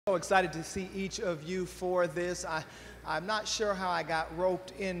So excited to see each of you for this. I'm not sure how I got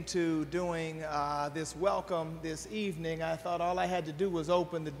roped into doing this welcome this evening. I thought all I had to do was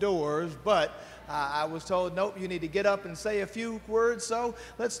open the doors, but I was told, nope, you need to get up and say a few words. So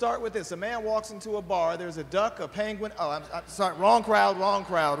let's start with this. A man walks into a bar. There's a duck, a penguin. Oh, I'm sorry, wrong crowd.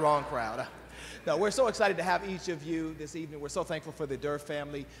 No, we're so excited to have each of you this evening. We're so thankful for the Durr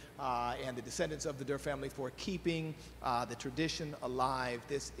family and the descendants of the Durr family for keeping the tradition alive.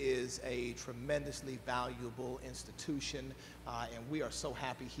 This is a tremendously valuable institution, and we are so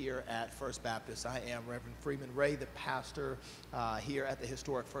happy here at First Baptist. I am Reverend Freeman Ray, the pastor here at the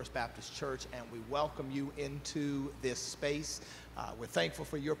historic First Baptist Church, and we welcome you into this space. We're thankful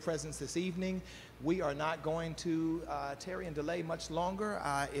for your presence this evening. We are not going to tarry and delay much longer.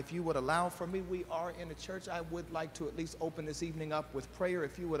 If you would allow for me, we are in a church. I would like to at least open this evening up with prayer.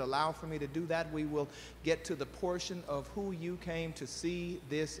 If you would allow for me to do that, we will get to the portion of who you came to see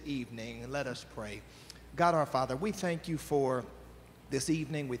this evening. Let us pray. God our Father, we thank you for this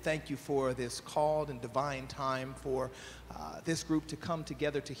evening. We thank you for this called and divine time for this group to come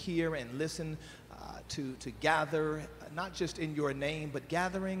together to hear and listen, to gather, not just in your name, but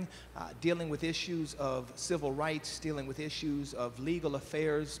gathering, dealing with issues of civil rights, dealing with issues of legal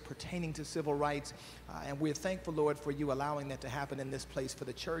affairs pertaining to civil rights. And we're thankful, Lord, for you allowing that to happen in this place. For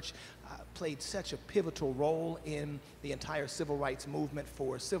the church played such a pivotal role in the entire civil rights movement,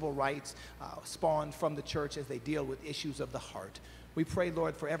 for civil rights spawned from the church as they deal with issues of the heart. We pray,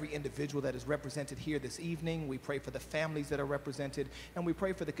 Lord, for every individual that is represented here this evening. We pray for the families that are represented, and we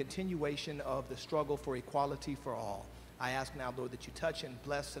pray for the continuation of the struggle for equality for all. I ask now, Lord, that you touch and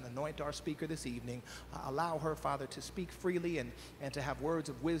bless and anoint our speaker this evening. Allow her, Father, to speak freely and to have words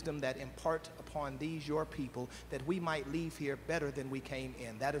of wisdom that impart upon these, your people, that we might leave here better than we came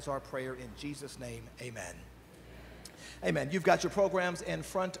in. That is our prayer in Jesus' name. Amen. Amen. You've got your programs in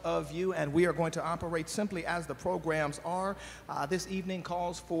front of you, and we are going to operate simply as the programs are. This evening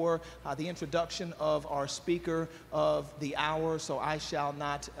calls for the introduction of our speaker of the hour, so I shall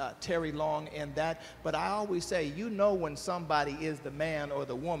not tarry long in that. But I always say, you know when somebody is the man or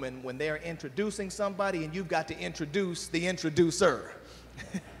the woman when they're introducing somebody, and you've got to introduce the introducer.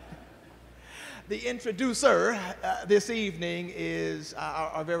 The introducer this evening is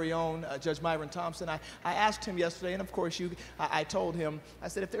our very own Judge Myron Thompson. I asked him yesterday, and of course I told him, I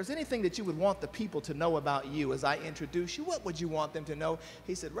said, if there's anything that you would want the people to know about you as I introduce you, what would you want them to know?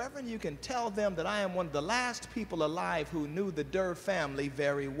 He said, Reverend, you can tell them that I am one of the last people alive who knew the Durr family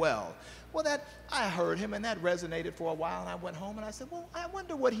very well. Well, I heard him, and that resonated for a while, and I went home, and I said, well, I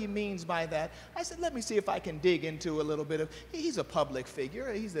wonder what he means by that. I said, let me see if I can dig into a little bit of, he's a public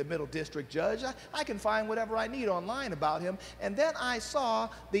figure, he's the middle district judge, I can find whatever I need online about him. And then I saw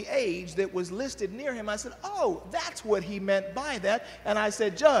the age that was listed near him. I said, oh, that's what he meant by that. And I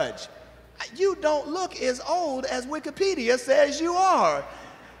said, Judge, you don't look as old as Wikipedia says you are.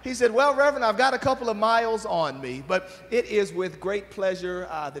 He said, well, Reverend, I've got a couple of miles on me, but it is with great pleasure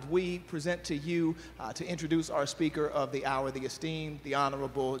that we present to you to introduce our speaker of the hour, the esteemed, the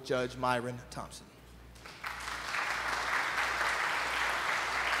Honorable Judge Myron Thompson.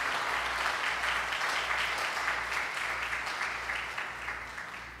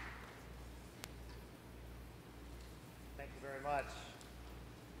 Thank you very much,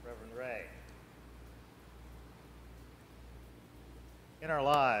 Reverend Ray. In our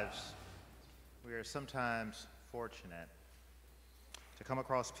lives, we are sometimes fortunate to come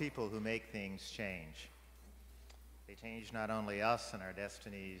across people who make things change. They change not only us and our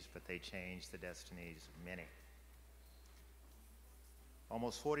destinies, but they change the destinies of many.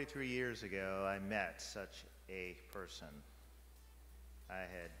 Almost 43 years ago, I met such a person. I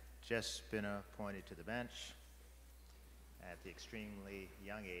had just been appointed to the bench at the extremely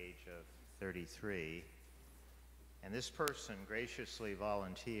young age of 33. And this person graciously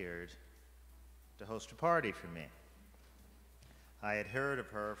volunteered to host a party for me. I had heard of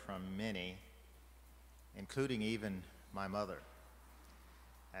her from many, including even my mother.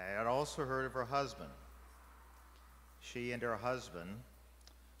 I had also heard of her husband. She and her husband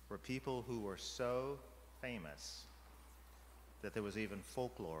were people who were so famous that there was even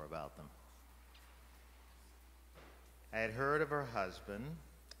folklore about them. I had heard of her husband,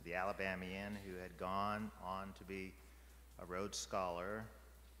 the Alabamian who had gone on to be a Rhodes Scholar,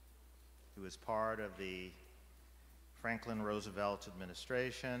 who was part of the Franklin Roosevelt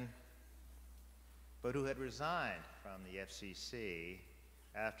administration, but who had resigned from the FCC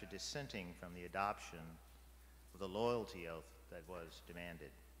after dissenting from the adoption of the loyalty oath that was demanded,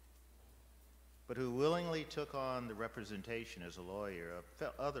 but who willingly took on the representation as a lawyer of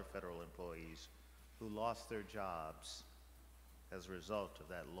other federal employees who lost their jobs as a result of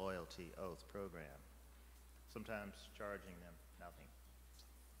that loyalty oath program, sometimes charging them nothing.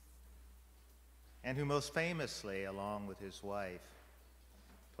 And who most famously, along with his wife,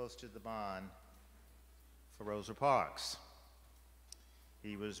 posted the bond for Rosa Parks.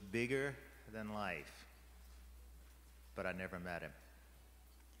 He was bigger than life, but I never met him.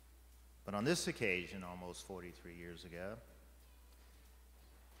 But on this occasion, almost 43 years ago,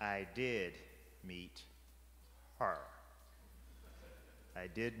 I did meet her. I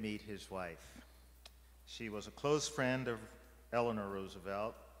did meet his wife. She was a close friend of Eleanor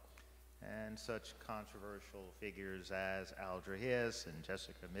Roosevelt and such controversial figures as Aldra Hiss and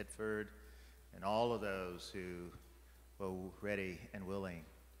Jessica Mitford and all of those who were ready and willing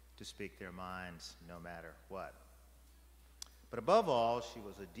to speak their minds no matter what. But above all, she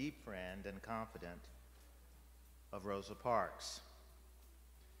was a deep friend and confidant of Rosa Parks.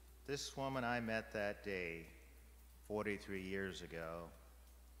 This woman I met that day, 43 years ago,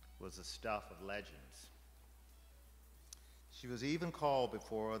 was the stuff of legends. She was even called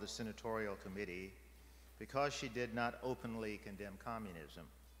before the senatorial committee because she did not openly condemn communism.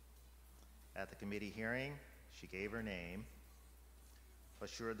 At the committee hearing, she gave her name,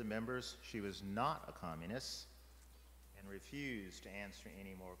 assured the members she was not a communist, and refused to answer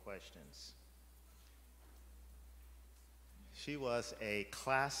any more questions. She was a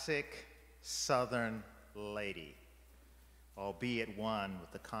classic Southern lady, albeit one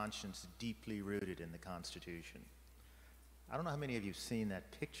with the conscience deeply rooted in the Constitution. I don't know how many of you have seen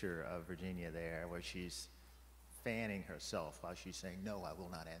that picture of Virginia there where she's fanning herself while she's saying, "No, I will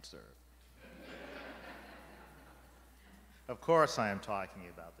not answer." Of course I am talking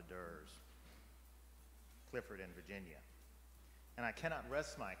about the Durrs, Clifford and Virginia. And I cannot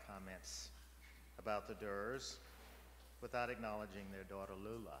rest my comments about the Durrs without acknowledging their daughter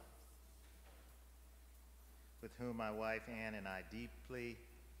Lula, with whom my wife Ann and I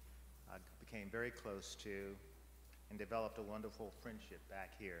became very close to and developed a wonderful friendship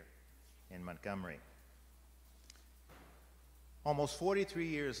back here in Montgomery. Almost 43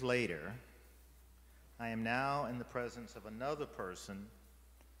 years later, I am now in the presence of another person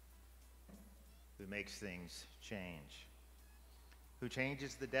who makes things change, who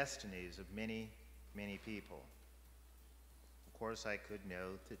changes the destinies of many, many people. Of course, I could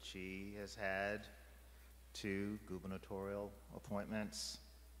note that she has had 2 gubernatorial appointments,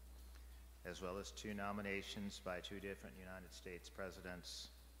 as well as 2 nominations by 2 different United States presidents,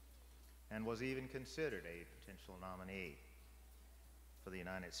 and was even considered a potential nominee for the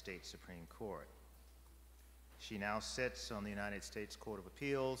United States Supreme Court. She now sits on the United States Court of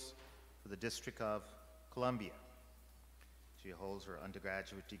Appeals for the District of Columbia. She holds her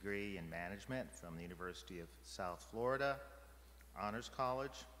undergraduate degree in management from the University of South Florida Honors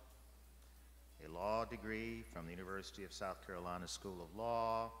College, a law degree from the University of South Carolina School of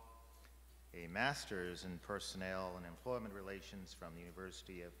Law, a master's in personnel and employment relations from the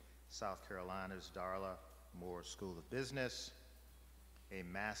University of South Carolina's Darla Moore School of Business, a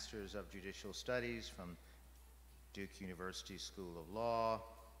master's of judicial studies from Duke University School of Law,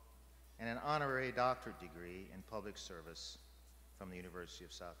 and an honorary doctorate degree in public service from the University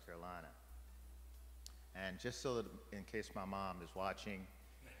of South Carolina. And just so that in case my mom is watching,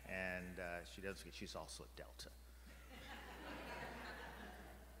 and she does, she's also a Delta.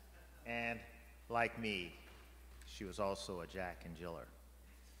 And like me, she was also a Jack and Jiller.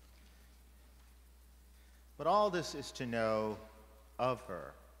 But all this is to know of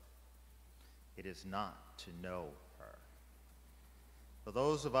her. It is not to know her. For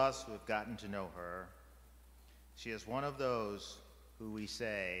those of us who have gotten to know her, she is one of those who we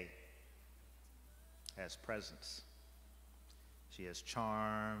say has presence. She has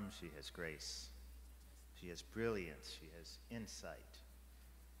charm, she has grace, she has brilliance, she has insight.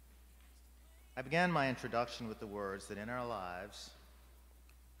 I began my introduction with the words that in our lives,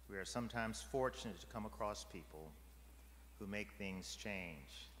 we are sometimes fortunate to come across people who make things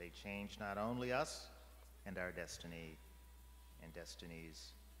change. They change not only us and our destiny and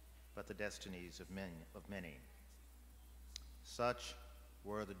destinies, but the destinies of many. Such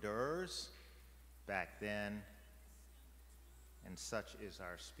were the Durrs back then, and such is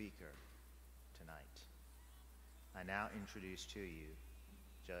our speaker tonight. I now introduce to you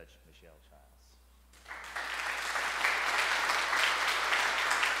Judge Michelle Childs.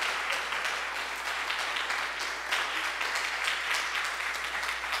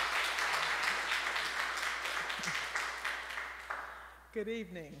 Good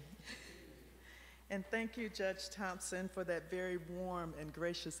evening. And thank you, Judge Thompson, for that very warm and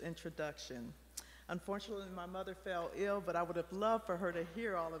gracious introduction. Unfortunately, my mother fell ill, but I would have loved for her to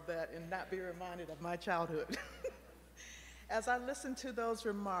hear all of that and not be reminded of my childhood. As I listened to those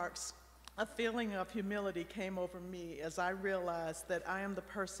remarks, a feeling of humility came over me as I realized that I am the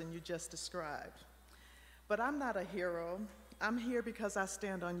person you just described. But I'm not a hero. I'm here because I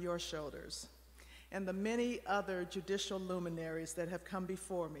stand on your shoulders and the many other judicial luminaries that have come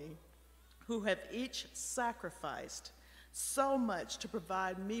before me, who have each sacrificed so much to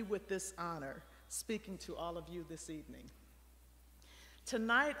provide me with this honor, speaking to all of you this evening.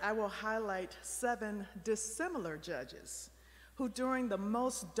 Tonight, I will highlight 7 dissimilar judges who, during the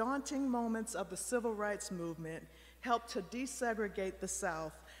most daunting moments of the civil rights movement, helped to desegregate the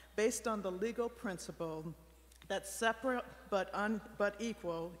South based on the legal principle that separate but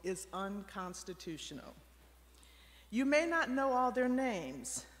equal is unconstitutional. You may not know all their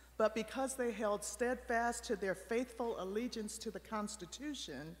names, but because they held steadfast to their faithful allegiance to the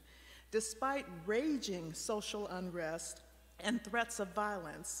Constitution, despite raging social unrest and threats of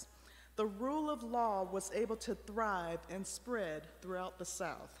violence, the rule of law was able to thrive and spread throughout the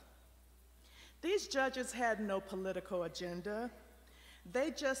South. These judges had no political agenda.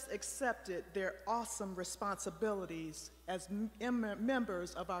 They just accepted their awesome responsibilities as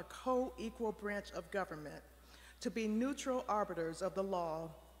members of our co-equal branch of government to be neutral arbiters of the law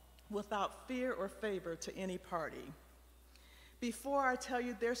without fear or favor to any party. Before I tell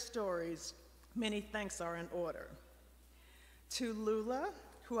you their stories, many thanks are in order. To Lula,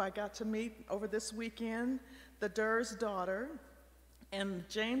 who I got to meet over this weekend, the Durr's daughter, and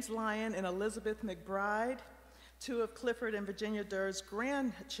James Lyon and Elizabeth McBride, 2 of Clifford and Virginia Durr's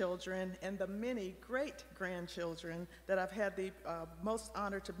grandchildren, and the many great-grandchildren that I've had the most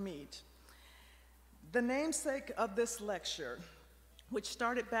honor to meet. The namesake of this lecture, which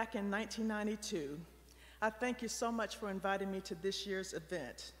started back in 1992, I thank you so much for inviting me to this year's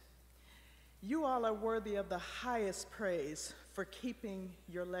event. You all are worthy of the highest praise for keeping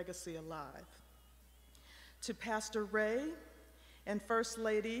your legacy alive. To Pastor Ray and First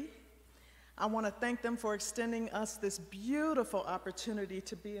Lady, I want to thank them for extending us this beautiful opportunity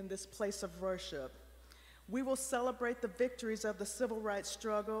to be in this place of worship. We will celebrate the victories of the civil rights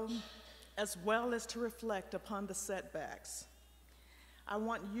struggle, as well as to reflect upon the setbacks. I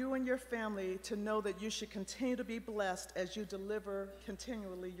want you and your family to know that you should continue to be blessed as you deliver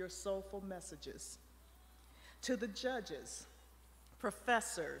continually your soulful messages. To the judges,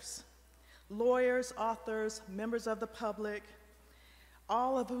 professors, lawyers, authors, members of the public,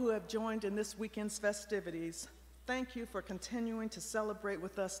 all of who have joined in this weekend's festivities, thank you for continuing to celebrate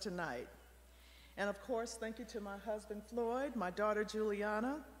with us tonight. And of course, thank you to my husband, Floyd, my daughter,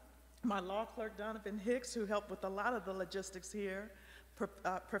 Juliana, my law clerk, Donovan Hicks, who helped with a lot of the logistics here,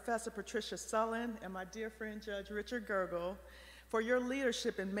 Professor Patricia Sullen, and my dear friend, Judge Richard Gergel, for your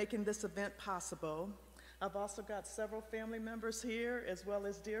leadership in making this event possible. I've also got several family members here, as well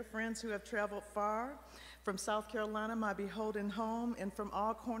as dear friends who have traveled far from South Carolina, my beholden home, and from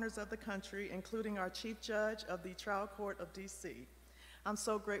all corners of the country, including our Chief Judge of the Trial Court of DC. I'm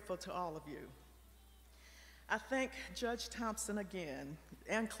so grateful to all of you. I thank Judge Thompson again,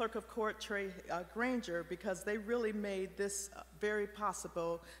 and Clerk of Court Trey Granger, because they really made this very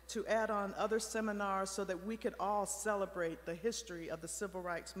possible to add on other seminars so that we could all celebrate the history of the civil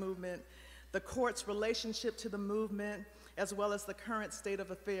rights movement, the court's relationship to the movement, as well as the current state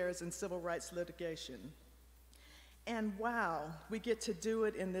of affairs in civil rights litigation. And wow, we get to do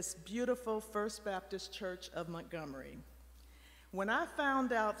it in this beautiful First Baptist Church of Montgomery. When I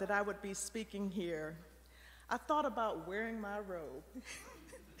found out that I would be speaking here, I thought about wearing my robe,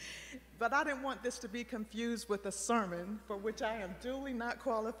 but I didn't want this to be confused with a sermon for which I am duly not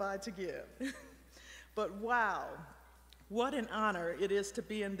qualified to give. But wow, what an honor it is to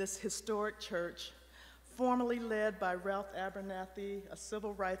be in this historic church, formerly led by Ralph Abernathy, a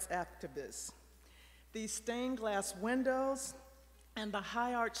civil rights activist. These stained glass windows and the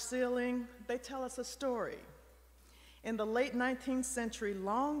high arch ceiling, they tell us a story. In the late 19th century,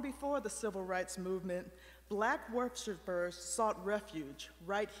 long before the civil rights movement, Black worshipers sought refuge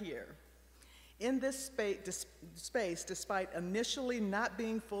right here. In this space, despite initially not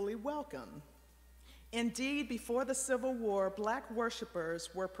being fully welcome. Indeed, before the Civil War, Black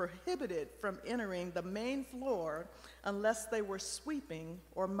worshipers were prohibited from entering the main floor unless they were sweeping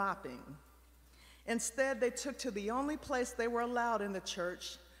or mopping. Instead, they took to the only place they were allowed in the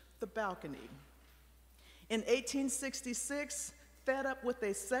church, the balcony. In 1866, fed up with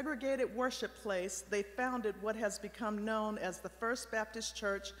a segregated worship place, they founded what has become known as the First Baptist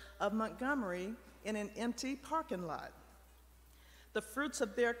Church of Montgomery in an empty parking lot. The fruits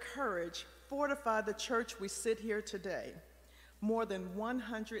of their courage fortify the church we sit here today, more than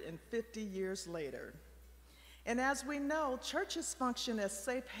 150 years later. And as we know, churches function as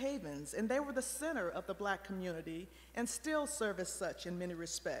safe havens, and they were the center of the Black community and still serve as such in many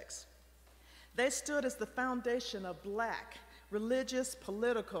respects. They stood as the foundation of Black religious,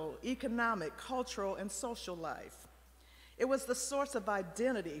 political, economic, cultural, and social life. It was the source of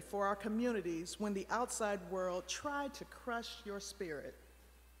identity for our communities when the outside world tried to crush your spirit.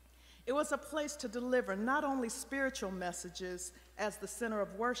 It was a place to deliver not only spiritual messages as the center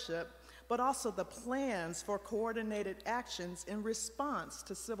of worship, but also the plans for coordinated actions in response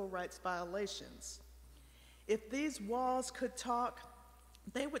to civil rights violations. If these walls could talk,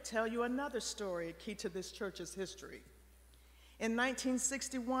 they would tell you another story key to this church's history. In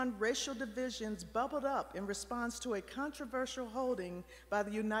 1961, racial divisions bubbled up in response to a controversial holding by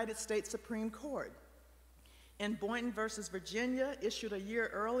the United States Supreme Court. In Boynton versus Virginia, issued a year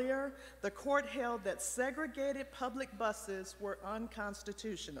earlier, the court held that segregated public buses were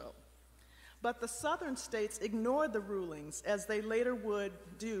unconstitutional. But the southern states ignored the rulings, as they later would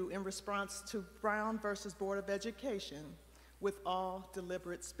do in response to Brown versus Board of Education, with all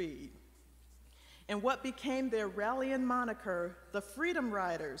deliberate speed. And what became their rallying moniker, the Freedom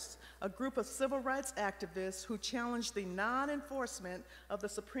Riders, a group of civil rights activists who challenged the non-enforcement of the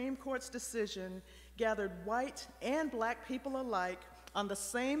Supreme Court's decision, gathered white and Black people alike on the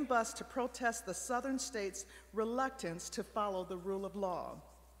same bus to protest the southern states' reluctance to follow the rule of law.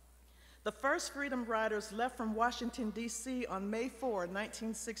 The first Freedom Riders left from Washington, D.C. on May 4,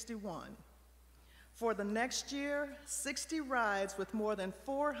 1961. For the next year, 60 rides with more than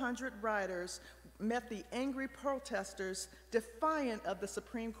 400 riders met the angry protesters defiant of the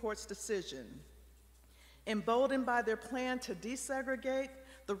Supreme Court's decision. Emboldened by their plan to desegregate,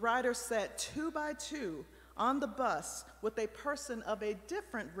 the riders sat 2 by 2 on the bus with a person of a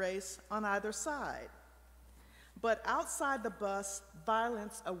different race on either side. But outside the bus,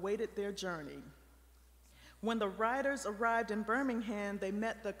 violence awaited their journey. When the riders arrived in Birmingham, they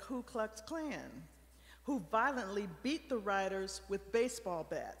met the Ku Klux Klan, who violently beat the riders with baseball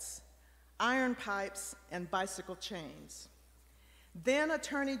bats, iron pipes, and bicycle chains. Then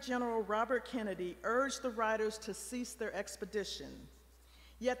Attorney General Robert Kennedy urged the riders to cease their expedition,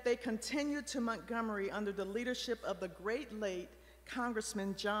 yet they continued to Montgomery under the leadership of the great late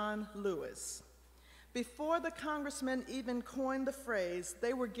Congressman John Lewis. Before the congressman even coined the phrase,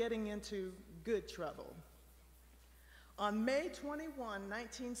 they were getting into good trouble. On May 21,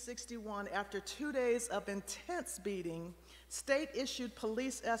 1961, after 2 days of intense beating, state-issued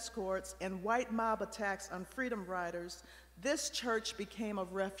police escorts, and white mob attacks on Freedom Riders, this church became a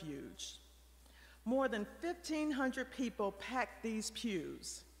refuge. More than 1,500 people packed these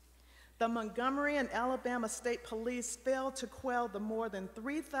pews. The Montgomery and Alabama State Police failed to quell the more than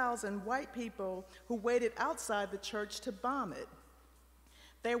 3,000 white people who waited outside the church to bomb it.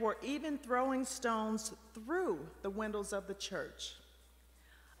 They were even throwing stones through the windows of the church.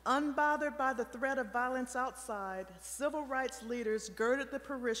 Unbothered by the threat of violence outside, civil rights leaders girded the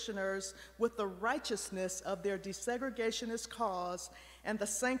parishioners with the righteousness of their desegregationist cause and the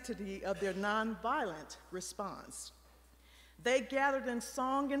sanctity of their nonviolent response. They gathered in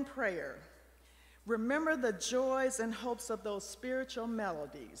song and prayer. Remember the joys and hopes of those spiritual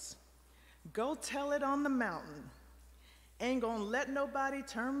melodies. Go tell it on the mountain. Ain't gonna let nobody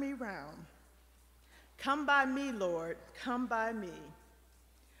turn me round. Come by me, Lord, come by me.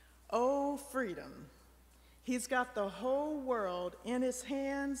 Oh, freedom. He's got the whole world in his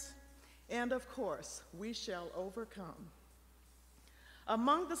hands, and of course, we shall overcome.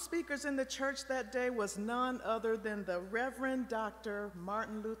 Among the speakers in the church that day was none other than the Reverend Dr.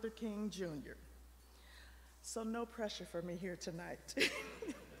 Martin Luther King, Jr. So no pressure for me here tonight.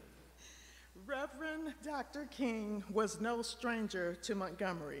 Reverend Dr. King was no stranger to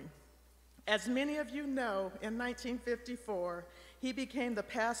Montgomery. As many of you know, in 1954, he became the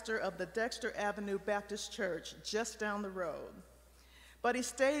pastor of the Dexter Avenue Baptist Church just down the road. But he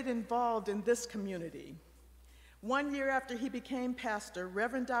stayed involved in this community. 1 year after he became pastor,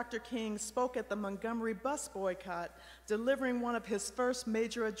 Reverend Dr. King spoke at the Montgomery bus boycott, delivering one of his first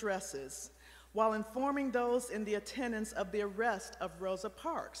major addresses, while informing those in the attendance of the arrest of Rosa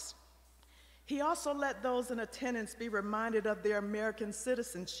Parks. He also let those in attendance be reminded of their American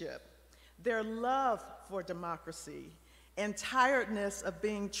citizenship, their love for democracy, and tiredness of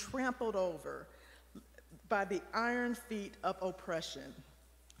being trampled over by the iron feet of oppression,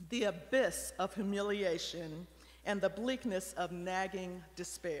 the abyss of humiliation, and the bleakness of nagging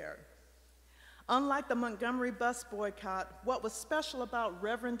despair. Unlike the Montgomery bus boycott, what was special about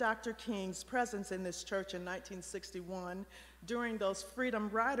Reverend Dr. King's presence in this church in 1961 during those Freedom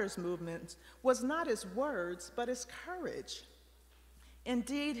Riders movements was not his words, but his courage.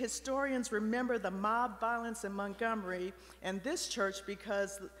 Indeed, historians remember the mob violence in Montgomery and this church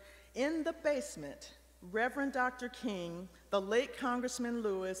because in the basement, Reverend Dr. King, the late Congressman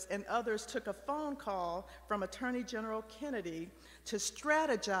Lewis, and others took a phone call from Attorney General Kennedy to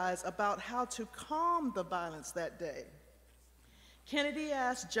strategize about how to calm the violence that day. Kennedy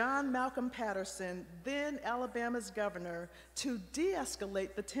asked John Malcolm Patterson, then Alabama's governor, to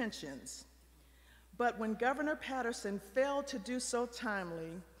de-escalate the tensions. But when Governor Patterson failed to do so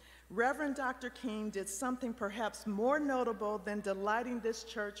timely, Reverend Dr. King did something perhaps more notable than delighting this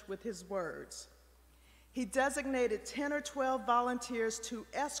church with his words. He designated 10 or 12 volunteers to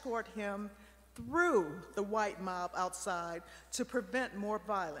escort him through the white mob outside to prevent more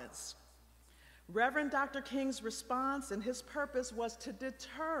violence. Reverend Dr. King's response and his purpose was to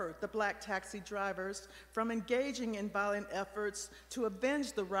deter the black taxi drivers from engaging in violent efforts to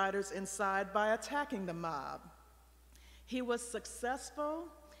avenge the riders inside by attacking the mob. He was successful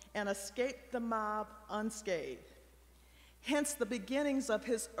and escaped the mob unscathed. Hence the beginnings of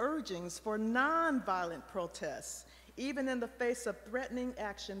his urgings for nonviolent protests, even in the face of threatening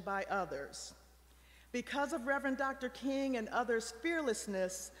action by others. Because of Reverend Dr. King and others'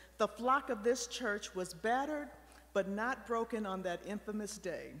 fearlessness, the flock of this church was battered but not broken on that infamous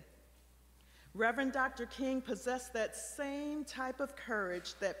day. Reverend Dr. King possessed that same type of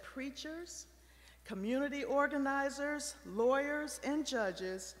courage that preachers, community organizers, lawyers, and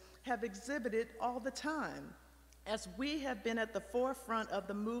judges have exhibited all the time, as we have been at the forefront of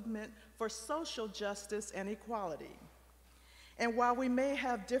the movement for social justice and equality. And while we may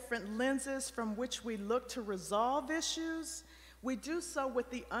have different lenses from which we look to resolve issues, we do so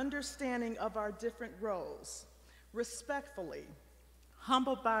with the understanding of our different roles, respectfully,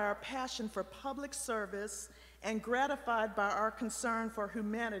 humbled by our passion for public service, and gratified by our concern for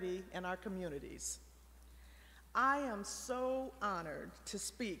humanity and our communities. I am so honored to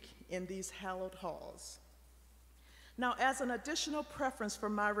speak in these hallowed halls. Now, as an additional preference for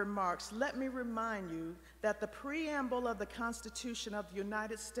my remarks, let me remind you that the preamble of the Constitution of the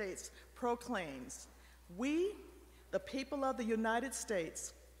United States proclaims, "We, the people of the United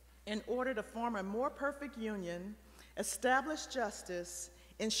States, in order to form a more perfect union, establish justice,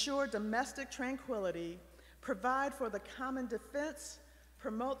 ensure domestic tranquility, provide for the common defense,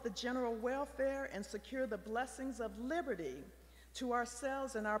 promote the general welfare, and secure the blessings of liberty to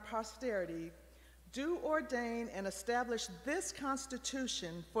ourselves and our posterity, do ordain and establish this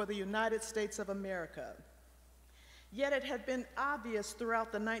Constitution for the United States of America." Yet it had been obvious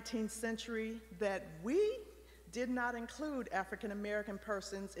throughout the 19th century that we did not include African American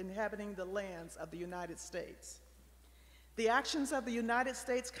persons inhabiting the lands of the United States. The actions of the United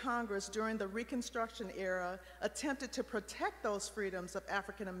States Congress during the Reconstruction era attempted to protect those freedoms of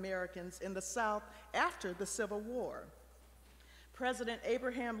African Americans in the South after the Civil War. President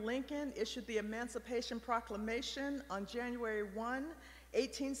Abraham Lincoln issued the Emancipation Proclamation on January 1,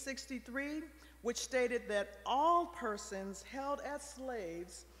 1863, which stated that all persons held as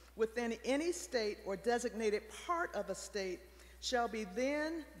slaves within any state or designated part of a state shall be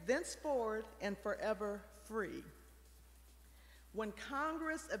thenceforward, and forever free. When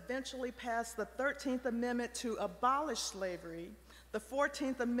Congress eventually passed the 13th Amendment to abolish slavery, the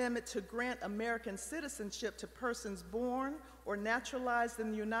 14th Amendment to grant American citizenship to persons born or naturalized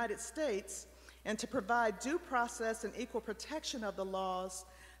in the United States, and to provide due process and equal protection of the laws,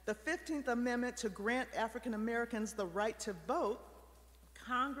 the 15th Amendment to grant African Americans the right to vote,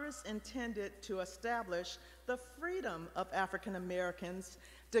 Congress intended to establish the freedom of African Americans,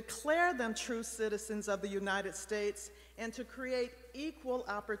 declare them true citizens of the United States, and to create equal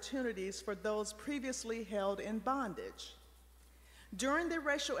opportunities for those previously held in bondage. During the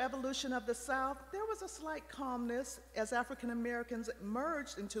racial evolution of the South, there was a slight calmness as African Americans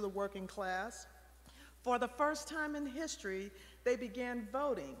merged into the working class. For the first time in history, they began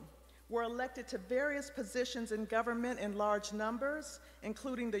voting, were elected to various positions in government in large numbers,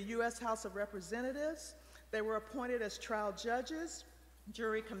 including the U.S. House of Representatives. They were appointed as trial judges,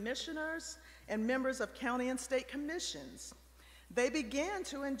 jury commissioners, and members of county and state commissions. They began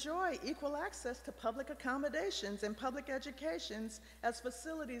to enjoy equal access to public accommodations and public educations as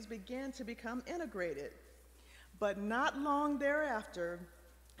facilities began to become integrated. But not long thereafter,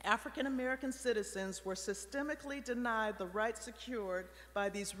 African American citizens were systemically denied the rights secured by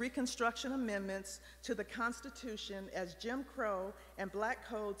these Reconstruction amendments to the Constitution as Jim Crow and Black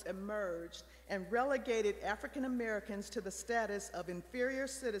codes emerged and relegated African Americans to the status of inferior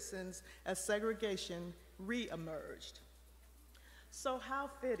citizens as segregation re-emerged. So how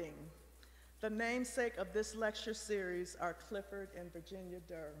fitting, the namesake of this lecture series are Clifford and Virginia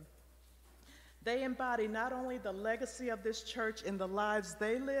Durr. They embody not only the legacy of this church in the lives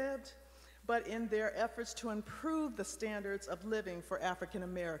they lived, but in their efforts to improve the standards of living for African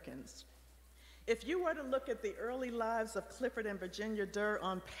Americans. If you were to look at the early lives of Clifford and Virginia Durr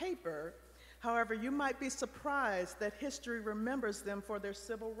on paper, however, you might be surprised that history remembers them for their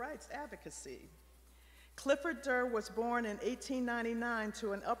civil rights advocacy. Clifford Durr was born in 1899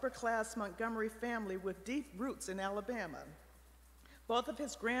 to an upper-class Montgomery family with deep roots in Alabama. Both of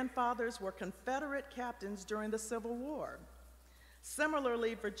his grandfathers were Confederate captains during the Civil War.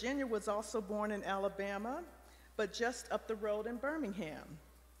 Similarly, Virginia was also born in Alabama, but just up the road in Birmingham.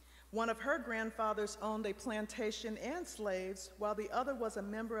 One of her grandfathers owned a plantation and slaves, while the other was a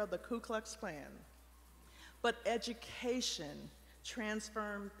member of the Ku Klux Klan. But education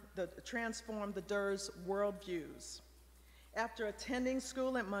transformed the Durr's worldviews. After attending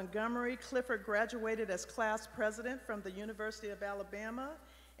school at Montgomery, Clifford graduated as class president from the University of Alabama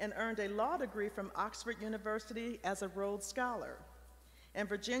and earned a law degree from Oxford University as a Rhodes Scholar. And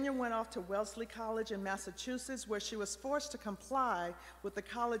Virginia went off to Wellesley College in Massachusetts, where she was forced to comply with the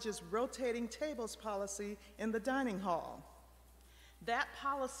college's rotating tables policy in the dining hall. That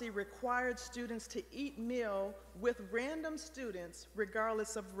policy required students to eat meal with random students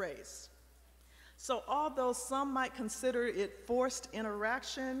regardless of race. So although some might consider it forced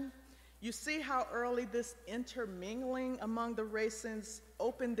interaction, you see how early this intermingling among the races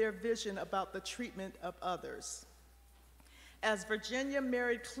opened their vision about the treatment of others. As Virginia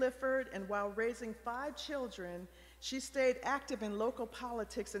married Clifford, and while raising 5 children, she stayed active in local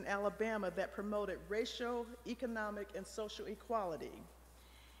politics in Alabama that promoted racial, economic, and social equality.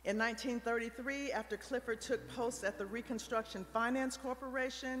 In 1933, after Clifford took posts at the Reconstruction Finance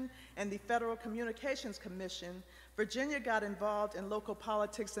Corporation and the Federal Communications Commission, Virginia got involved in local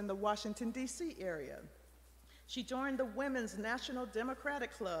politics in the Washington, D.C. area. She joined the Women's National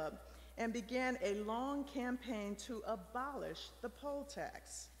Democratic Club and began a long campaign to abolish the poll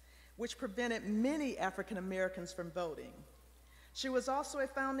tax, which prevented many African Americans from voting. She was also a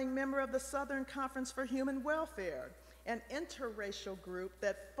founding member of the Southern Conference for Human Welfare, an interracial group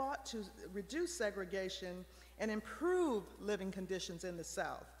that fought to reduce segregation and improve living conditions in the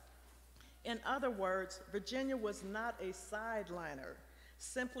South. In other words, Virginia was not a sideliner,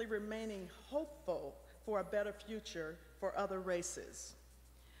 simply remaining hopeful for a better future for other races.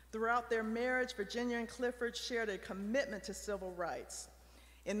 Throughout their marriage, Virginia and Clifford shared a commitment to civil rights.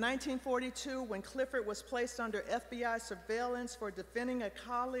 In 1942, when Clifford was placed under FBI surveillance for defending a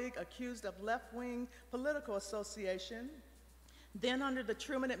colleague accused of left-wing political association, then under the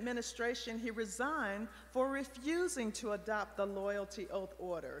Truman administration, he resigned for refusing to adopt the Loyalty Oath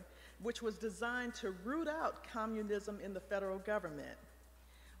Order, which was designed to root out communism in the federal government.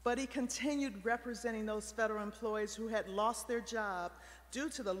 But he continued representing those federal employees who had lost their job due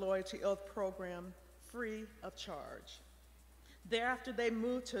to the Loyalty Oath program, free of charge. Thereafter, they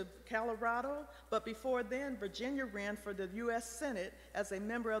moved to Colorado, but before then, Virginia ran for the U.S. Senate as a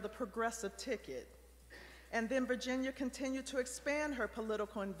member of the Progressive ticket. And then Virginia continued to expand her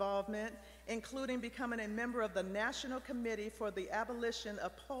political involvement, including becoming a member of the National Committee for the Abolition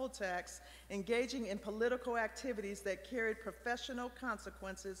of Poll Tax, engaging in political activities that carried professional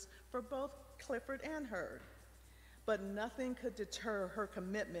consequences for both Clifford and her. But nothing could deter her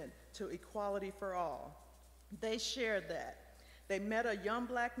commitment to equality for all. They shared that. They met a young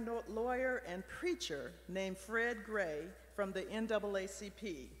black lawyer and preacher named Fred Gray from the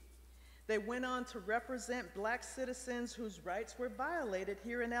NAACP. They went on to represent black citizens whose rights were violated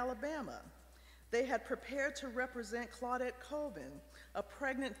here in Alabama. They had prepared to represent Claudette Colvin, a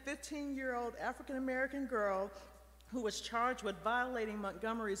pregnant 15-year-old African-American girl who was charged with violating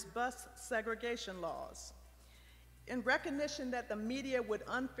Montgomery's bus segregation laws. In recognition that the media would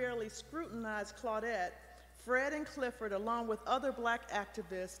unfairly scrutinize Claudette, Fred and Clifford, along with other black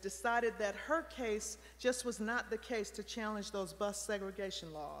activists, decided that her case just was not the case to challenge those bus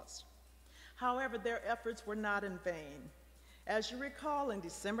segregation laws. However, their efforts were not in vain. As you recall, in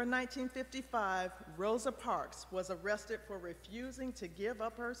December 1955, Rosa Parks was arrested for refusing to give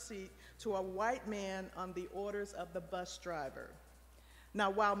up her seat to a white man on the orders of the bus driver. Now,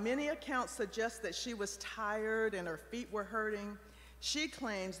 while many accounts suggest that she was tired and her feet were hurting, she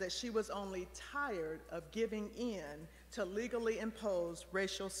claims that she was only tired of giving in to legally imposed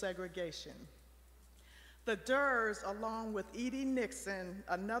racial segregation. The Durrs, along with Edie Nixon,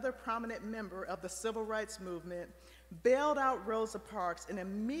 another prominent member of the civil rights movement, bailed out Rosa Parks and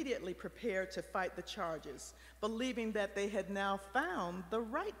immediately prepared to fight the charges, believing that they had now found the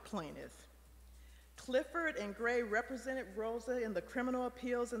right plaintiff. Clifford and Gray represented Rosa in the criminal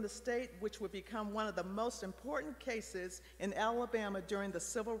appeals in the state, which would become one of the most important cases in Alabama during the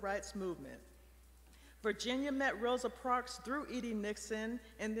civil rights movement. Virginia met Rosa Parks through Edie Nixon,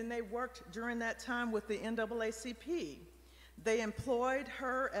 and then they worked during that time with the NAACP. They employed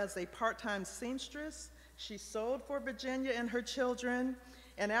her as a part-time seamstress. She sewed for Virginia and her children,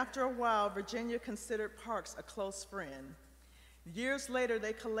 and after a while, Virginia considered Parks a close friend. Years later,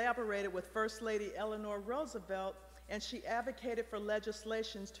 they collaborated with First Lady Eleanor Roosevelt, and she advocated for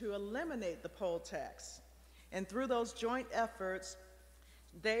legislations to eliminate the poll tax. And through those joint efforts,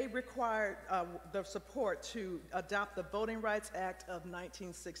 they required the support to adopt the Voting Rights Act of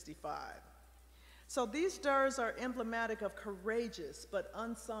 1965. So these Durrs are emblematic of courageous but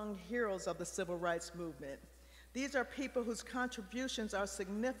unsung heroes of the civil rights movement. These are people whose contributions are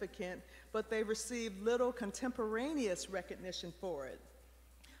significant, but they receive little contemporaneous recognition for it.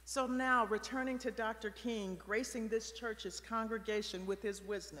 So now, returning to Dr. King, gracing this church's congregation with his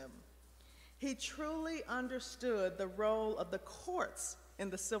wisdom, he truly understood the role of the courts in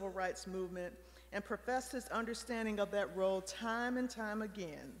the civil rights movement and professed his understanding of that role time and time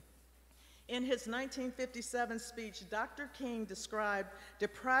again. In his 1957 speech, Dr. King described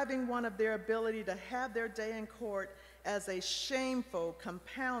depriving one of their ability to have their day in court as a shameful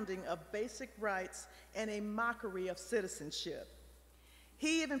compounding of basic rights and a mockery of citizenship.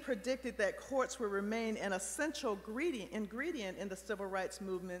 He even predicted that courts would remain an essential ingredient in the civil rights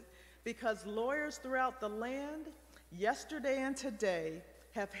movement because lawyers throughout the land, yesterday and today,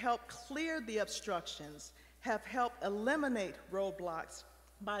 have helped clear the obstructions, have helped eliminate roadblocks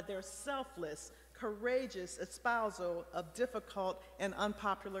by their selfless, courageous espousal of difficult and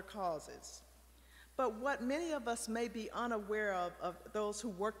unpopular causes. But what many of us may be unaware of those who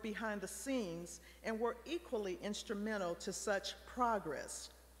work behind the scenes and were equally instrumental to such progress.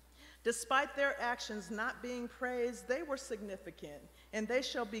 Despite their actions not being praised, they were significant, and they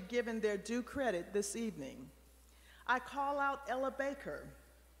shall be given their due credit this evening. I call out Ella Baker,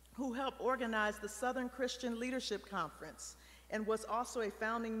 who helped organize the Southern Christian Leadership Conference and was also a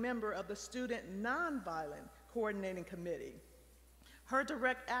founding member of the Student Nonviolent Coordinating Committee. Her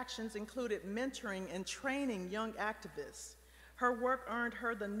direct actions included mentoring and training young activists. Her work earned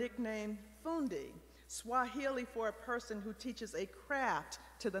her the nickname Fundi, Swahili for a person who teaches a craft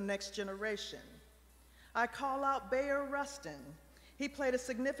to the next generation. I call out Bayard Rustin. He played a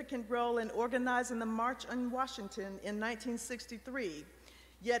significant role in organizing the March on Washington in 1963,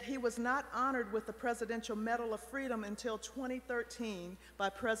 yet he was not honored with the Presidential Medal of Freedom until 2013 by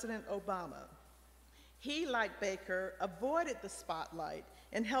President Obama. He, like Baker, avoided the spotlight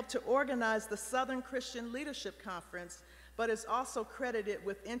and helped to organize the Southern Christian Leadership Conference, but is also credited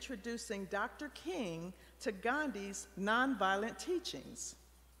with introducing Dr. King to Gandhi's nonviolent teachings.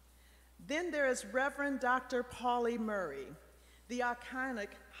 Then there is Reverend Dr. Pauli Murray, the iconic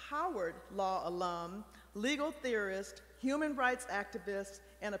Howard Law alum, legal theorist, human rights activist,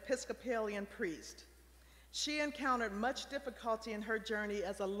 and Episcopalian priest. She encountered much difficulty in her journey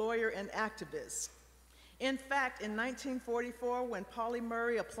as a lawyer and activist. In fact, in 1944, when Pauli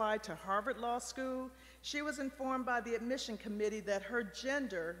Murray applied to Harvard Law School, she was informed by the admission committee that her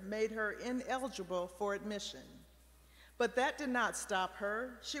gender made her ineligible for admission. But that did not stop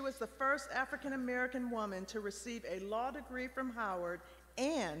her. She was the first African-American woman to receive a law degree from Howard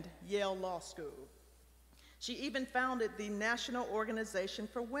and Yale Law School. She even founded the National Organization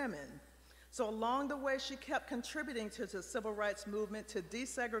for Women. So along the way, she kept contributing to the civil rights movement to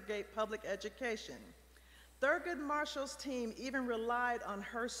desegregate public education. Thurgood Marshall's team even relied on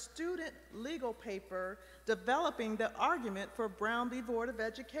her student legal paper developing the argument for Brown v. Board of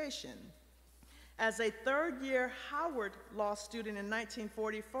Education. As a third-year Howard Law student in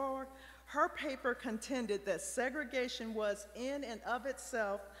 1944, her paper contended that segregation was in and of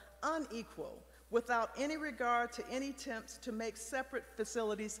itself unequal, without any regard to any attempts to make separate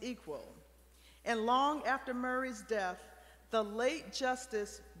facilities equal. And long after Murray's death, the late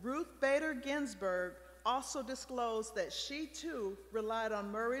Justice Ruth Bader Ginsburg also disclosed that she too relied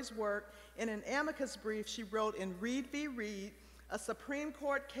on Murray's work in an amicus brief she wrote in Reed v. Reed, a Supreme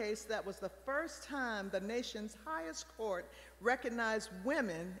Court case that was the first time the nation's highest court recognized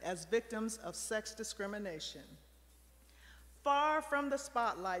women as victims of sex discrimination. Far from the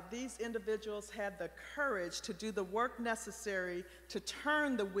spotlight, these individuals had the courage to do the work necessary to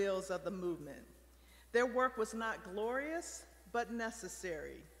turn the wheels of the movement. Their work was not glorious, but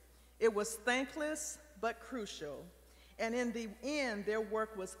necessary. It was thankless, but crucial. And in the end, their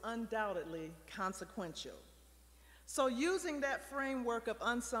work was undoubtedly consequential. So using that framework of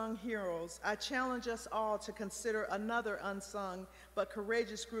unsung heroes, I challenge us all to consider another unsung but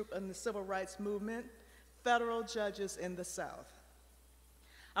courageous group in the civil rights movement, federal judges in the South.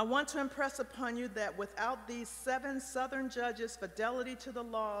 I want to impress upon you that without these 7 Southern judges' fidelity to the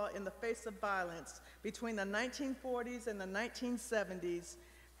law in the face of violence between the 1940s and the 1970s,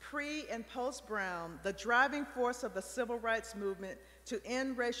 pre- and post-Brown, the driving force of the civil rights movement to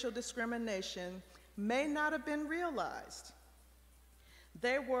end racial discrimination may not have been realized.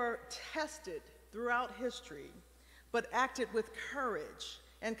 They were tested throughout history, but acted with courage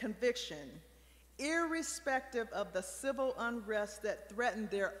and conviction, irrespective of the civil unrest that threatened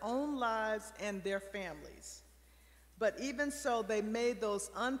their own lives and their families. But even so, they made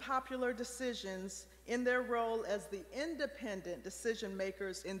those unpopular decisions in their role as the independent decision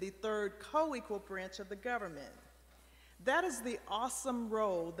makers in the third co-equal branch of the government. That is the awesome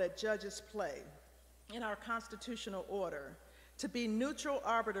role that judges play in our constitutional order, to be neutral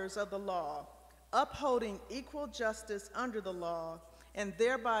arbiters of the law, upholding equal justice under the law, and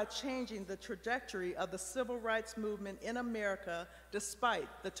thereby changing the trajectory of the civil rights movement in America despite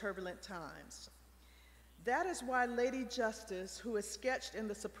the turbulent times. That is why Lady Justice, who is sketched in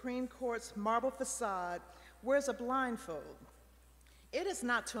the Supreme Court's marble facade, wears a blindfold. It is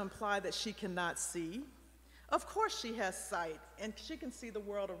not to imply that she cannot see. Of course she has sight, and she can see the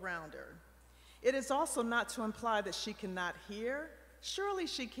world around her. It is also not to imply that she cannot hear. Surely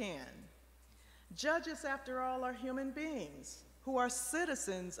she can. Judges, after all, are human beings who are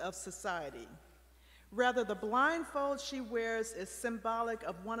citizens of society. Rather, the blindfold she wears is symbolic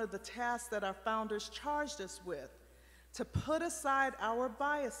of one of the tasks that our founders charged us with: to put aside our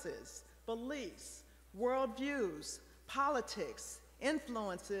biases, beliefs, worldviews, politics,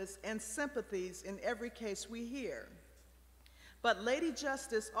 influences, and sympathies in every case we hear. But Lady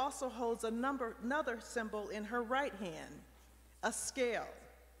Justice also holds another symbol in her right hand, a scale.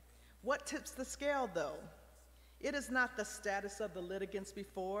 What tips the scale, though? It is not the status of the litigants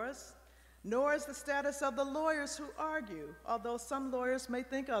before us, nor is the status of the lawyers who argue, although some lawyers may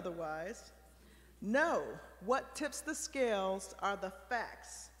think otherwise. No, what tips the scales are the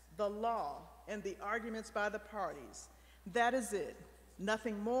facts, the law, and the arguments by the parties. That is it.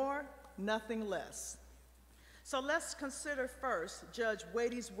 Nothing more, nothing less. So let's consider first Judge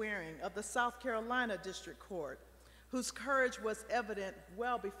Wadey's Waring of the South Carolina District Court, whose courage was evident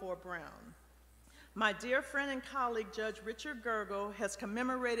well before Brown. My dear friend and colleague, Judge Richard Gergel, has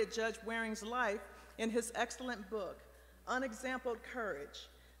commemorated Judge Waring's life in his excellent book, Unexampled Courage: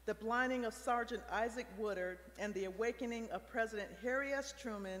 The Blinding of Sergeant Isaac Woodard and the Awakening of President Harry S.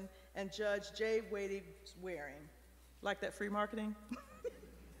 Truman and Judge J. Wadey Waring. Like that free marketing?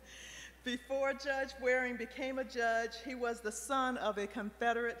 Before Judge Waring became a judge, he was the son of a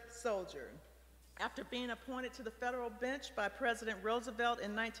Confederate soldier. After being appointed to the federal bench by President Roosevelt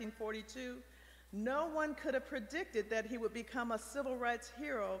in 1942, no one could have predicted that he would become a civil rights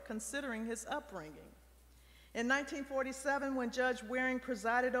hero considering his upbringing. In 1947, when Judge Waring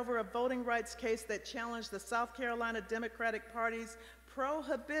presided over a voting rights case that challenged the South Carolina Democratic Party's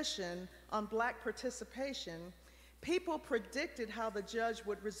prohibition on black participation, people predicted how the judge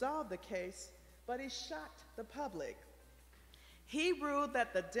would resolve the case, but he shocked the public. He ruled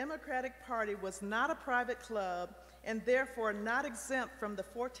that the Democratic Party was not a private club and therefore not exempt from the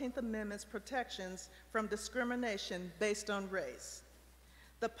 14th Amendment's protections from discrimination based on race.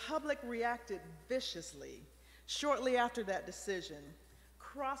 The public reacted viciously. Shortly after that decision,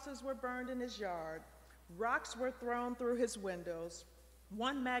 crosses were burned in his yard, rocks were thrown through his windows.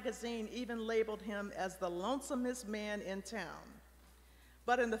 One magazine even labeled him as the lonesomest man in town.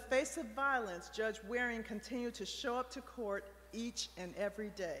 But in the face of violence, Judge Waring continued to show up to court each and every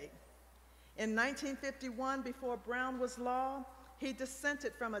day. In 1951, before Brown was law, he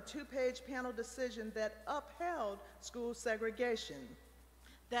dissented from a 2-page panel decision that upheld school segregation.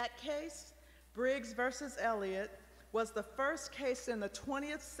 That case, Briggs versus Elliott, was the first case in the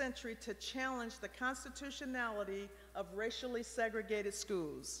 20th century to challenge the constitutionality of racially segregated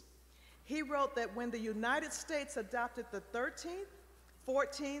schools. He wrote that when the United States adopted the 13th,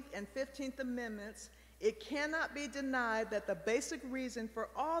 14th, and 15th Amendments, it cannot be denied that the basic reason for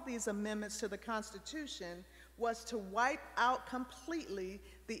all these amendments to the Constitution was to wipe out completely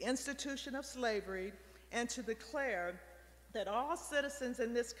the institution of slavery and to declare that all citizens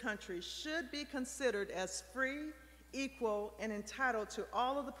in this country should be considered as free, equal, and entitled to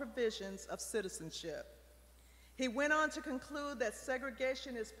all of the provisions of citizenship. He went on to conclude that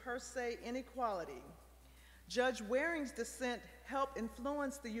segregation is per se inequality. Judge Waring's dissent helped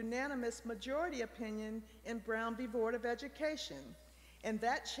influence the unanimous majority opinion in Brown v. Board of Education, and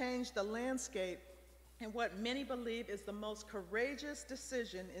that changed the landscape in what many believe is the most courageous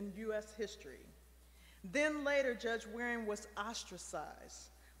decision in U.S. history. Then later, Judge Waring was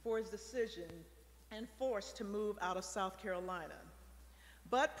ostracized for his decision and forced to move out of South Carolina.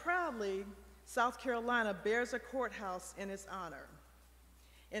 But proudly, South Carolina bears a courthouse in his honor.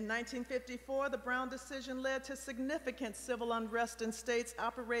 In 1954, the Brown decision led to significant civil unrest in states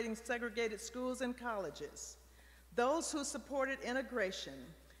operating segregated schools and colleges. Those who supported integration,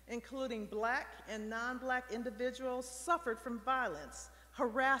 including Black and non-Black individuals, suffered from violence,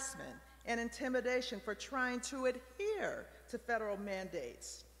 harassment, and intimidation for trying to adhere to federal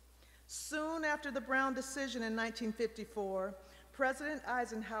mandates. Soon after the Brown decision in 1954, President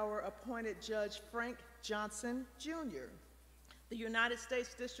Eisenhower appointed Judge Frank Johnson, Jr., the United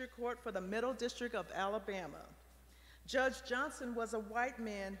States District Court for the Middle District of Alabama. Judge Johnson was a white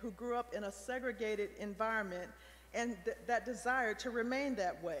man who grew up in a segregated environment and that desired to remain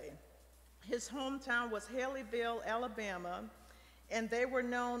that way. His hometown was Haleyville, Alabama, and they were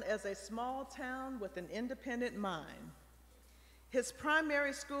known as a small town with an independent mind. His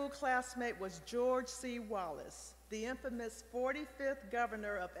primary school classmate was George C. Wallace, the infamous 45th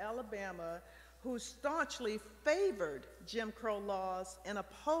governor of Alabama, who staunchly favored Jim Crow laws and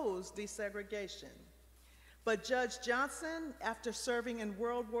opposed desegregation. But Judge Johnson, after serving in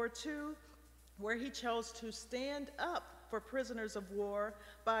World War II, where he chose to stand up for prisoners of war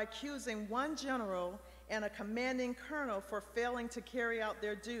by accusing one general and a commanding colonel for failing to carry out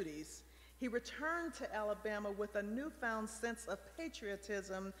their duties, he returned to Alabama with a newfound sense of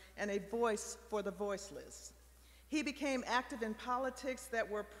patriotism and a voice for the voiceless. He became active in politics that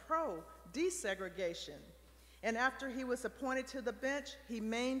were pro-desegregation, and after he was appointed to the bench, he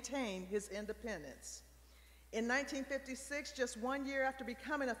maintained his independence. In 1956, just 1 year after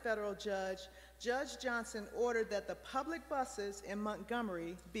becoming a federal judge, Judge Johnson ordered that the public buses in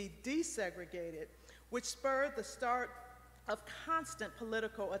Montgomery be desegregated, which spurred the start of constant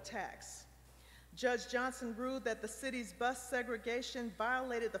political attacks. Judge Johnson ruled that the city's bus segregation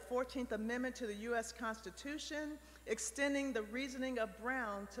violated the 14th Amendment to the U.S. Constitution, extending the reasoning of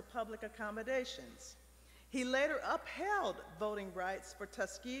Brown to public accommodations. He later upheld voting rights for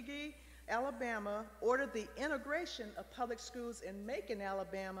Tuskegee, Alabama, ordered the integration of public schools in Macon,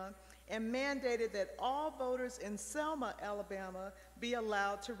 Alabama, and mandated that all voters in Selma, Alabama, be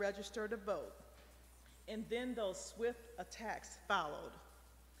allowed to register to vote. And then those swift attacks followed.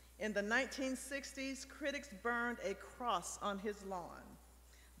 In the 1960s, critics burned a cross on his lawn.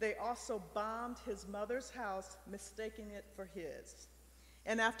 They also bombed his mother's house, mistaking it for his.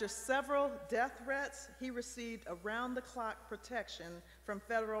 And after several death threats, he received around-the-clock protection from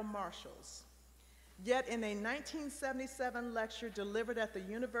federal marshals. Yet in a 1977 lecture delivered at the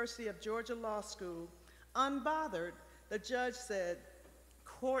University of Georgia Law School, unbothered, the judge said,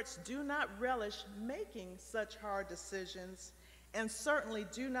 "Courts do not relish making such hard decisions and certainly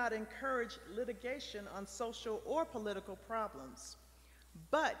do not encourage litigation on social or political problems.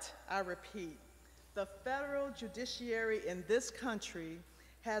 But, I repeat, the federal judiciary in this country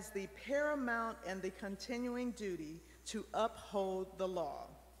has the paramount and the continuing duty to uphold the law."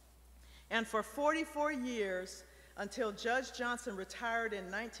 And for 44 years, until Judge Johnson retired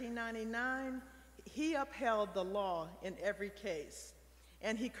in 1999, he upheld the law in every case.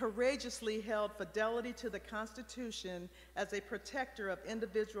 And he courageously held fidelity to the Constitution as a protector of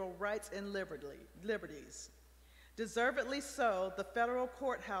individual rights and liberties. Deservedly so, the federal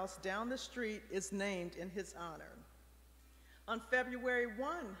courthouse down the street is named in his honor. On February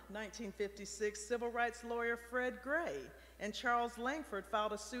 1, 1956, civil rights lawyer Fred Gray and Charles Langford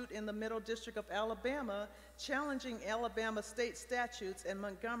filed a suit in the Middle District of Alabama challenging Alabama state statutes and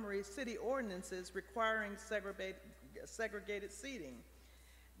Montgomery city ordinances requiring segregated seating.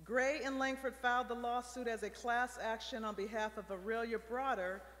 Gray and Langford filed the lawsuit as a class action on behalf of Aurelia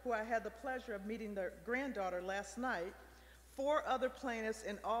Broder, who I had the pleasure of meeting their granddaughter last night, 4 other plaintiffs,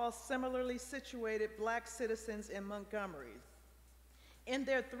 and all similarly situated Black citizens in Montgomery. In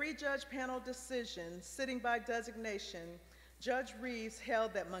their 3-judge panel decision, sitting by designation, Judge Reeves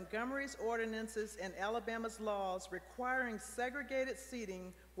held that Montgomery's ordinances and Alabama's laws requiring segregated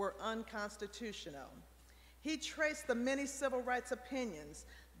seating were unconstitutional. He traced the many civil rights opinions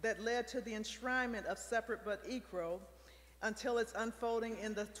that led to the enshrinement of separate but equal until its unfolding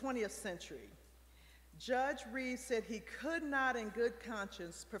in the 20th century. Judge Reeves said he could not in good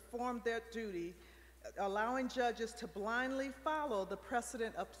conscience perform their duty, allowing judges to blindly follow the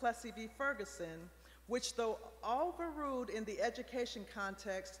precedent of Plessy v. Ferguson, which, though overruled in the education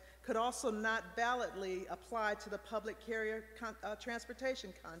context, could also not validly apply to the public carrier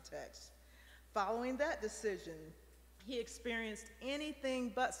transportation context. Following that decision, he experienced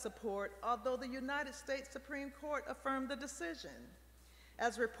anything but support, although the United States Supreme Court affirmed the decision.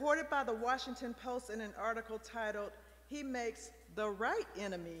 As reported by the Washington Post in an article titled, "He Makes the Right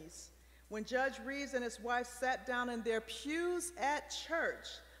Enemies," When Judge Reeves and his wife sat down in their pews at church,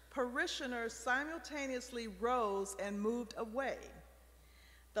 parishioners simultaneously rose and moved away.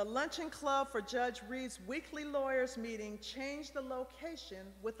 The luncheon club for Judge Reeves' weekly lawyers' meeting changed the location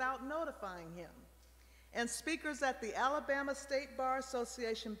without notifying him. And speakers at the Alabama State Bar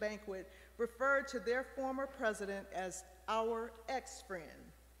Association banquet referred to their former president as our ex-friend.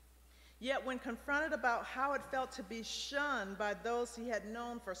 Yet when confronted about how it felt to be shunned by those he had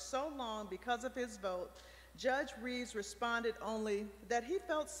known for so long because of his vote, Judge Reeves responded only that he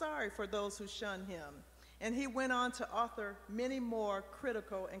felt sorry for those who shunned him, and he went on to author many more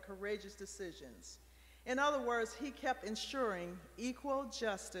critical and courageous decisions. In other words, he kept ensuring equal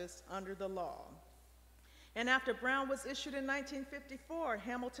justice under the law. And after Brown was issued in 1954,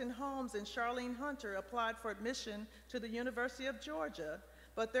 Hamilton Holmes and Charlene Hunter applied for admission to the University of Georgia,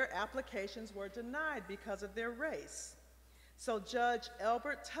 but their applications were denied because of their race. So Judge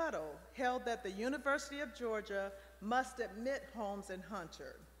Elbert Tuttle held that the University of Georgia must admit Holmes and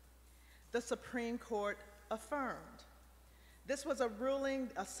Hunter. The Supreme Court affirmed. This was a ruling,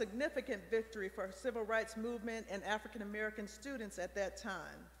 a significant victory for the civil rights movement and African American students at that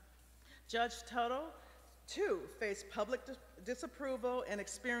time. Judge Tuttle, too, faced public disapproval and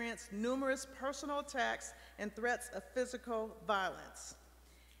experienced numerous personal attacks and threats of physical violence.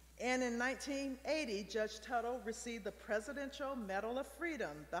 And in 1980, Judge Tuttle received the Presidential Medal of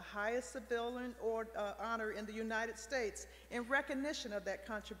Freedom, the highest civilian honor in the United States, in recognition of that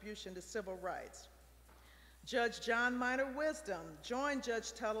contribution to civil rights. Judge John Minor Wisdom joined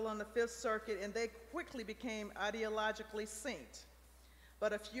Judge Tuttle on the Fifth Circuit, and they quickly became ideologically synced.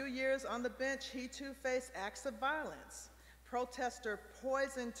 But a few years on the bench, he too faced acts of violence. Protester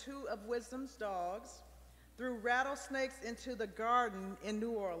poisoned 2 of Wisdom's dogs, threw rattlesnakes into the garden in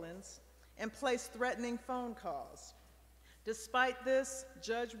New Orleans, and placed threatening phone calls. Despite this,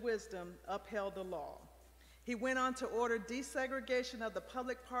 Judge Wisdom upheld the law. He went on to order desegregation of the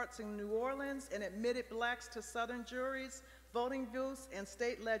public parks in New Orleans and admitted blacks to Southern juries, voting booths, and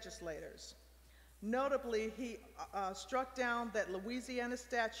state legislators. Notably, he struck down that Louisiana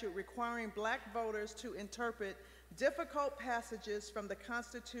statute requiring black voters to interpret difficult passages from the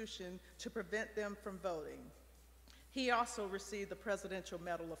Constitution to prevent them from voting. He also received the Presidential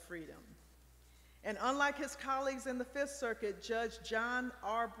Medal of Freedom. And unlike his colleagues in the Fifth Circuit, Judge John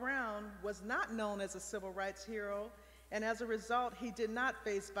R. Brown was not known as a civil rights hero, and as a result, he did not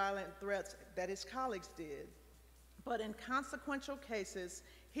face violent threats that his colleagues did. But in consequential cases,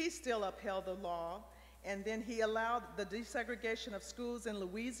 he still upheld the law, and then he allowed the desegregation of schools in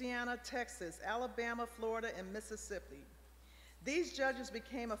Louisiana, Texas, Alabama, Florida, and Mississippi. These judges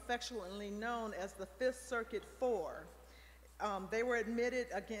became affectionately known as the Fifth Circuit Four. They were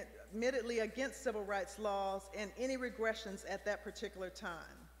admittedly against civil rights laws and any regressions at that particular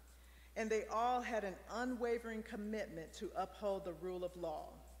time. And they all had an unwavering commitment to uphold the rule of law.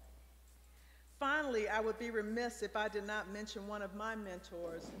 Finally, I would be remiss if I did not mention one of my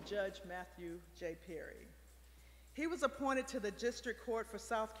mentors, Judge Matthew J. Perry. He was appointed to the District Court for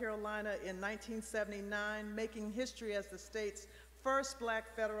South Carolina in 1979, making history as the state's first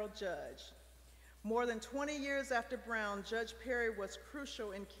black federal judge. More than 20 years after Brown, Judge Perry was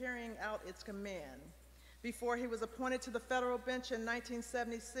crucial in carrying out its command. Before he was appointed to the federal bench in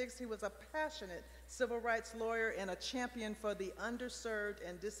 1976, he was a passionate civil rights lawyer and a champion for the underserved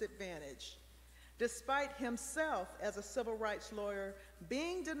and disadvantaged. Despite himself, as a civil rights lawyer,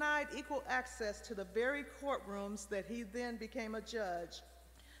 being denied equal access to the very courtrooms that he then became a judge,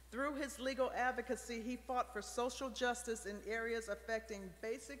 through his legal advocacy, he fought for social justice in areas affecting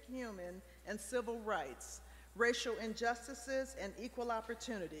basic human and civil rights, racial injustices, and equal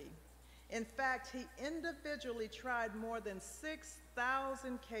opportunity. In fact, he individually tried more than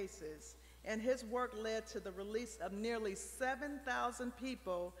 6,000 cases, and his work led to the release of nearly 7,000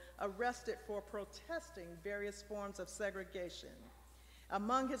 people arrested for protesting various forms of segregation.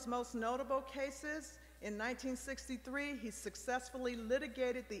 Among his most notable cases, in 1963, he successfully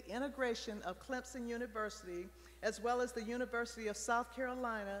litigated the integration of Clemson University, as well as the University of South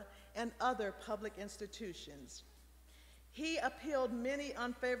Carolina and other public institutions. He appealed many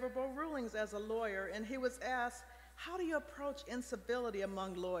unfavorable rulings as a lawyer, and he was asked, "How do you approach incivility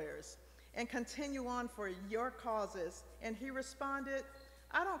among lawyers and continue on for your causes?" And he responded,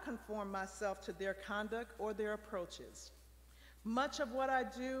 "I don't conform myself to their conduct or their approaches. Much of what I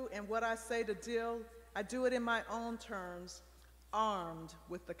do and what I say to deal, I do it in my own terms, armed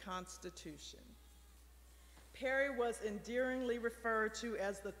with the Constitution." Perry was endearingly referred to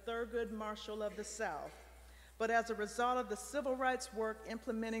as the Thurgood Marshall of the South, but as a result of the civil rights work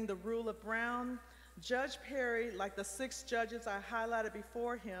implementing the rule of Brown, Judge Perry, like the 6 judges I highlighted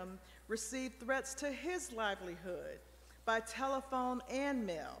before him, received threats to his livelihood by telephone and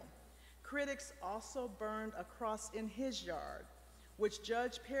mail. Critics also burned a cross in his yard, which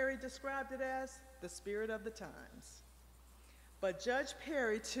Judge Perry described it as the spirit of the times. But Judge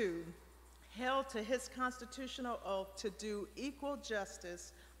Perry, too, held to his constitutional oath to do equal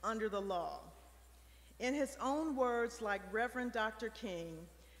justice under the law. In his own words, like Reverend Dr. King,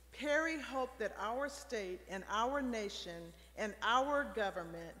 Perry hoped that our state and our nation and our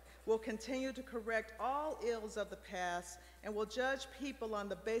government will continue to correct all ills of the past and will judge people on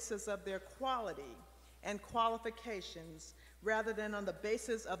the basis of their quality and qualifications rather than on the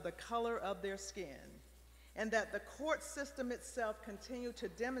basis of the color of their skin, and that the court system itself continue to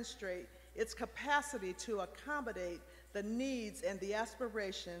demonstrate its capacity to accommodate the needs and the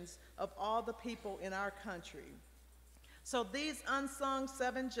aspirations of all the people in our country. So these unsung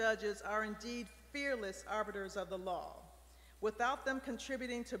 7 judges are indeed fearless arbiters of the law. Without them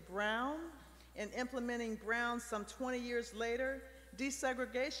contributing to Brown and implementing Brown some 20 years later,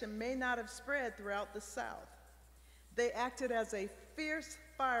 desegregation may not have spread throughout the South. They acted as a fierce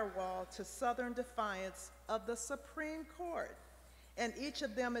firewall to Southern defiance of the Supreme Court, and each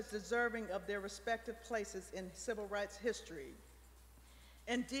of them is deserving of their respective places in civil rights history.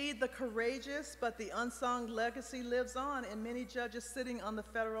 Indeed, the courageous but the unsung legacy lives on in many judges sitting on the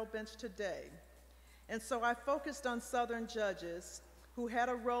federal bench today. And so I focused on Southern judges who had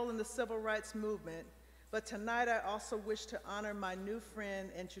a role in the civil rights movement, but tonight I also wish to honor my new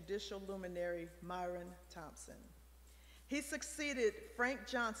friend and judicial luminary, Myron Thompson. He succeeded Frank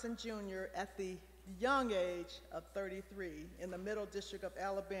Johnson Jr. at the young age of 33 in the Middle District of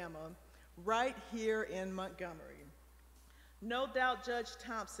Alabama, right here in Montgomery. No doubt Judge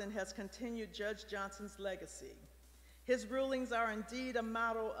Thompson has continued Judge Johnson's legacy. His rulings are indeed a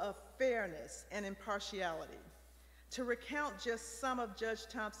model of fairness and impartiality. To recount just some of Judge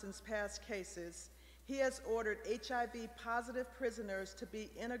Thompson's past cases, he has ordered HIV-positive prisoners to be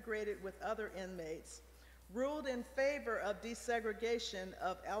integrated with other inmates, ruled in favor of desegregation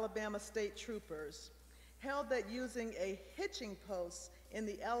of Alabama state troopers, held that using a hitching post in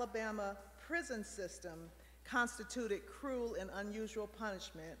the Alabama prison system constituted cruel and unusual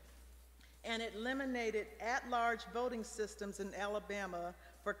punishment, and it eliminated at-large voting systems in Alabama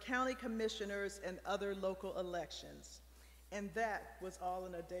for county commissioners and other local elections. And that was all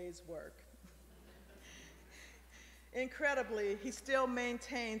in a day's work. Incredibly, he still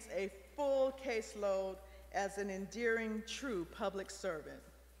maintains a full caseload as an endearing, true public servant.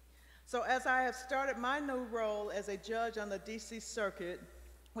 So as I have started my new role as a judge on the DC Circuit,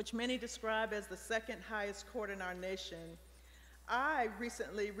 which many describe as the 2nd highest court in our nation, I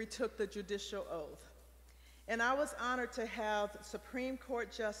recently retook the judicial oath. And I was honored to have Supreme Court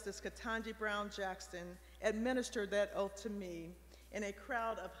Justice Ketanji Brown Jackson administer that oath to me in a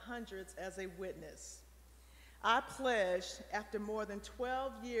crowd of hundreds as a witness. I pledged, after more than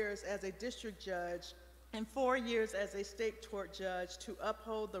 12 years as a district judge and 4 years as a state court judge, to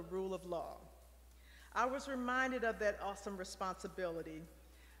uphold the rule of law. I was reminded of that awesome responsibility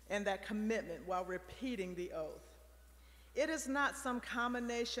and that commitment while repeating the oath. It is not some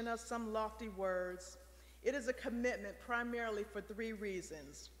combination of some lofty words. It is a commitment primarily for 3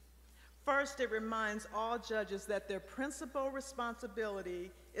 reasons. First, it reminds all judges that their principal responsibility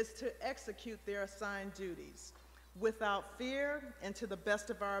is to execute their assigned duties without fear and to the best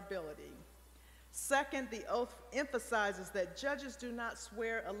of our ability. Second, the oath emphasizes that judges do not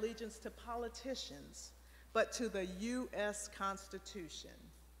swear allegiance to politicians, but to the U.S. Constitution.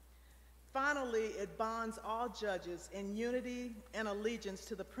 Finally, it bonds all judges in unity and allegiance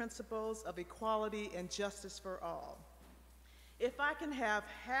to the principles of equality and justice for all. If I can have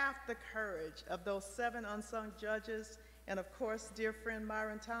half the courage of those 7 unsung judges, and of course, dear friend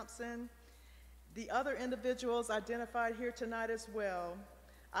Myron Thompson, the other individuals identified here tonight as well,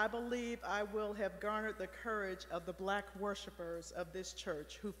 I believe I will have garnered the courage of the Black worshipers of this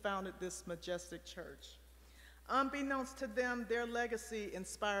church who founded this majestic church. Unbeknownst to them, their legacy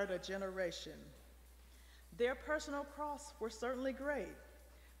inspired a generation. Their personal cross were certainly great,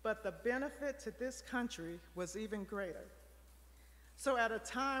 but the benefit to this country was even greater. So at a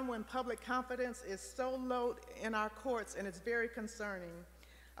time when public confidence is so low in our courts and it's very concerning,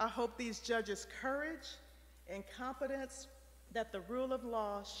 I hope these judges' courage and competence that the rule of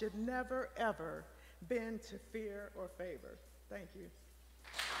law should never, ever bend to fear or favor. Thank you.